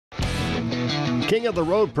King of the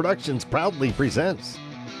Road Productions proudly presents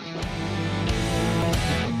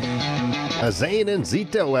a Zane and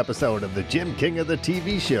Zito episode of the Jim King of the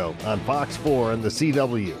TV show on Fox 4 and the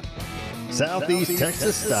CW. Southeast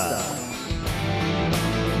Texas style.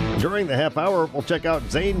 During the half hour, we'll check out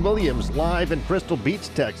Zane Williams live in Crystal Beach,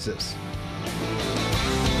 Texas.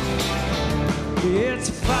 It's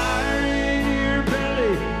a fire in your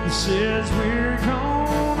belly that says we're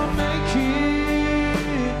gonna make it.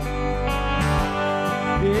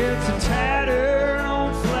 It's a tattered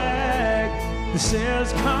old flag that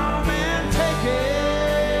says come and take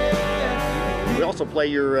it. We also play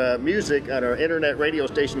your music on our internet radio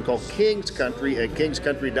station called King's Country at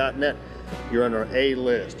kingscountry.net. You're on our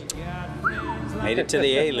A-list. Made it to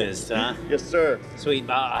the A-list, huh? Yes, sir. Sweet.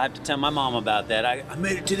 I have to tell my mom about that. I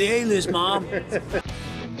made it to the A-list, Mom.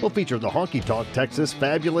 We'll feature the Honky Tonk Texas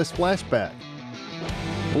Fabulous Flashback.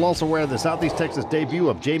 We'll also wear the Southeast Texas debut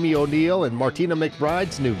of Jamie O'Neill and Martina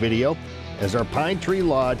McBride's new video as our Pine Tree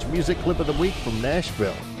Lodge music clip of the week from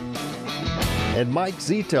Nashville. And Mike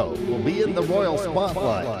Zito will be in the Royal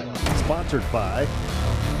Spotlight, sponsored by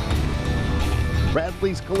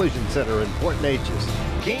Bradley's Collision Center in Port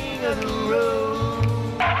Neches. King of the Road.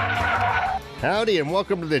 Howdy and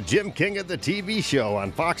welcome to the Jim King of the TV show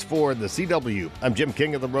on Fox 4 and the CW. I'm Jim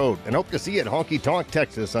King of the Road and hope to see you at Honky Tonk,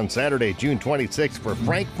 Texas on Saturday, June 26th for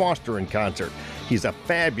Frank Foster in concert. He's a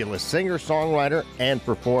fabulous singer, songwriter, and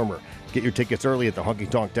performer. Get your tickets early at the Honky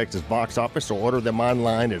Tonk Texas box office or order them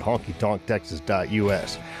online at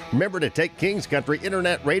honkytonktexas.us. Remember to take King's Country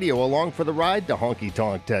Internet Radio along for the ride to Honky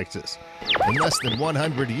Tonk, Texas. In less than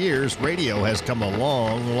 100 years, radio has come a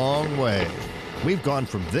long, long way. We've gone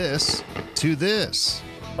from this to this.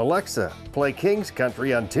 Alexa, play King's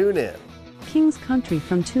Country on TuneIn. King's Country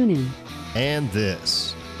from TuneIn. And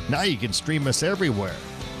this. Now you can stream us everywhere.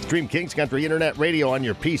 Stream King's Country Internet Radio on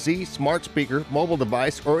your PC, smart speaker, mobile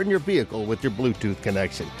device, or in your vehicle with your Bluetooth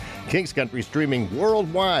connection. King's Country streaming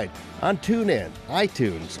worldwide on TuneIn,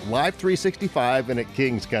 iTunes, Live 365, and at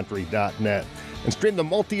kingscountry.net. And stream the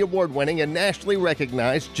multi-award-winning and nationally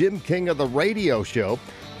recognized Jim King of the Radio show,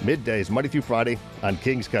 middays Monday through Friday on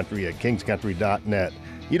King's Country at kingscountry.net.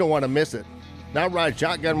 You don't want to miss it. Now ride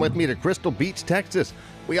shotgun with me to Crystal Beach, Texas.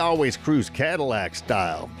 We always cruise Cadillac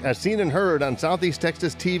style, as seen and heard on Southeast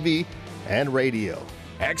Texas TV and radio.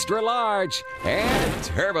 Extra large and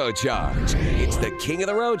turbocharged. It's the King of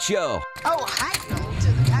the Road show. Oh, hi, to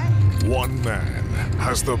the back. One man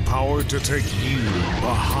has the power to take you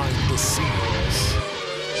behind the scenes.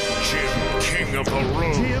 Jim King of the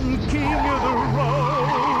Road. Jim King of the Road.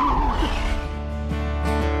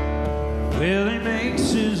 Well, he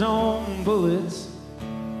makes his own bullets.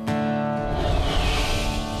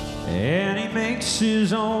 And he makes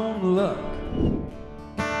his own luck.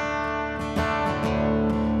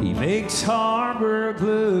 He makes Harburg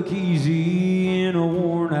look easy in a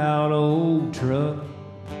worn-out old truck.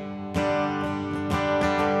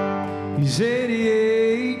 He's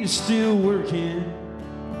 88 and still working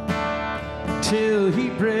till he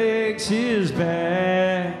breaks his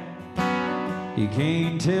back. You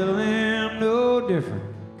can't tell him no different,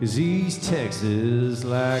 'cause he's Texas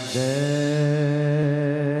like that.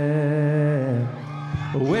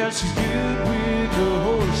 Well, she's good with the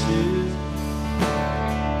horses,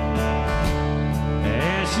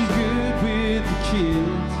 and she's good with the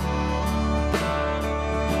kids,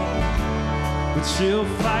 but she'll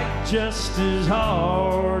fight just as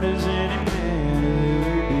hard as any man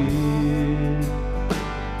ever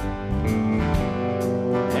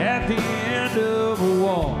did. At the end of a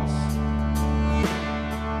waltz,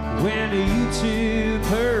 when you took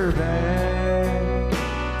her back,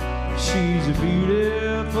 she's a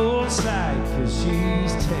beautiful sight, 'cause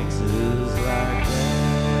she's Texas like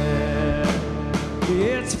that.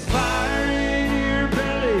 It's a fire in your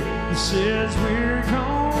belly that says we're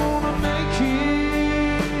gonna make it.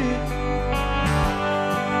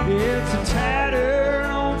 It's a tattered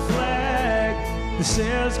old flag that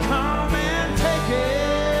says come and take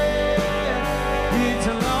it. It's a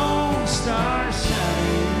lone star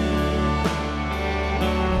shining,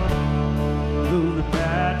 though the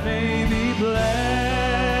night may be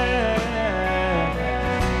black.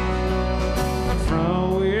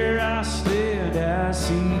 From where I stand, I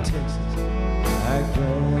see Texas like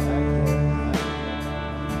that.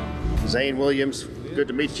 Zane Williams, good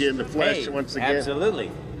to meet you in the flesh once again.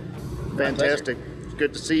 Absolutely. Fantastic. It's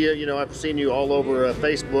good to see you. You know, I've seen you all over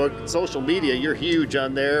Facebook, social media. You're huge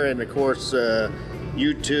on there, and of course,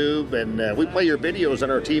 YouTube, and we play your videos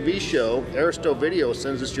on our TV show. Aristo Video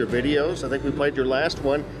sends us your videos. I think we played your last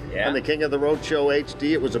one on the King of the Road Show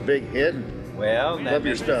HD. It was a big hit. Well, that Love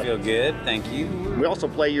your makes me stuff. feel good. Thank you. We also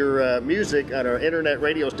play your music on our internet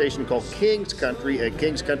radio station called King's Country at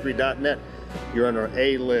kingscountry.net. You're on our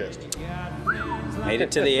A list. Made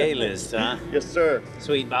it to the A-list, huh? Yes, sir.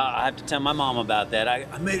 Sweet. I have to tell my mom about that. I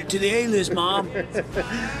made it to the A-list, Mom.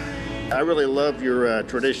 I really love your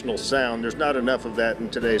traditional sound. There's not enough of that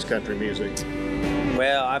in today's country music.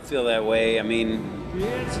 Well, I feel that way. I mean,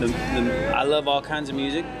 I love all kinds of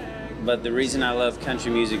music, but the reason I love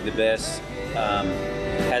country music the best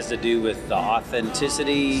has to do with the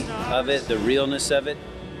authenticity of it, the realness of it.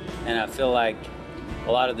 And I feel like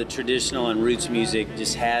a lot of the traditional and roots music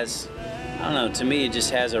just has, I don't know, to me it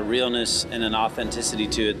just has a realness and an authenticity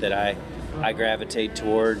to it that I gravitate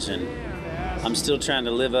towards. And I'm still trying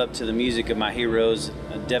to live up to the music of my heroes.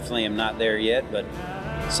 I definitely am not there yet, but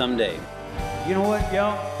someday. You know what,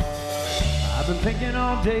 y'all? I've been thinking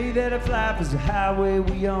all day that if life is a highway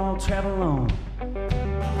we all travel on,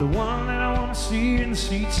 the one that I want to see in the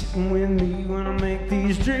seat sitting with me when I make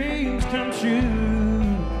these dreams come true.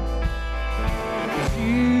 It's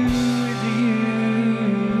you,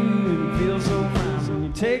 it feels so nice when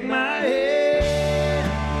you take my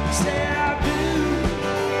hand, say I do.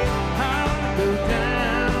 I want to go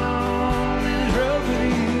down this road with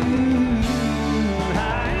you,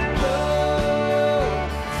 high and low,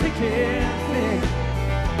 thick and thick,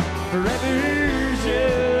 forever's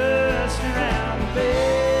just around the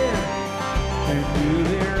bend, and do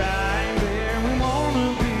the right where we wanna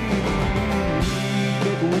be.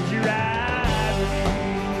 Baby, would you ride with me?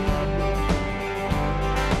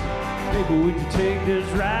 Baby, would you take this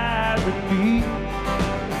ride with me?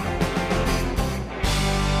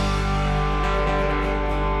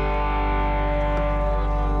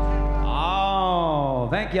 Oh,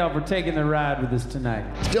 thank y'all for taking the ride with us tonight.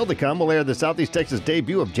 Still to come, we'll air the Southeast Texas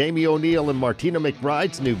debut of Jamie O'Neill and Martina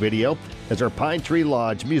McBride's new video as our Pine Tree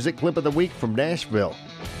Lodge music clip of the week from Nashville.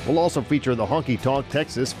 We'll also feature the Honky Tonk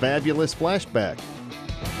Texas Fabulous Flashback.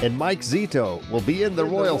 And Mike Zito will be in the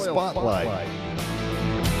Royal Spotlight.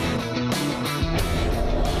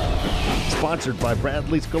 Sponsored by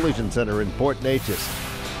Bradley's Collision Center in Port Neches.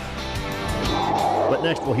 But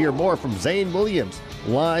next we'll hear more from Zane Williams,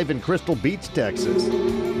 live in Crystal Beach, Texas.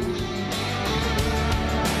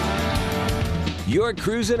 You're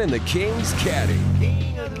cruising in the King's Caddy.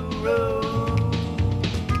 King of the road.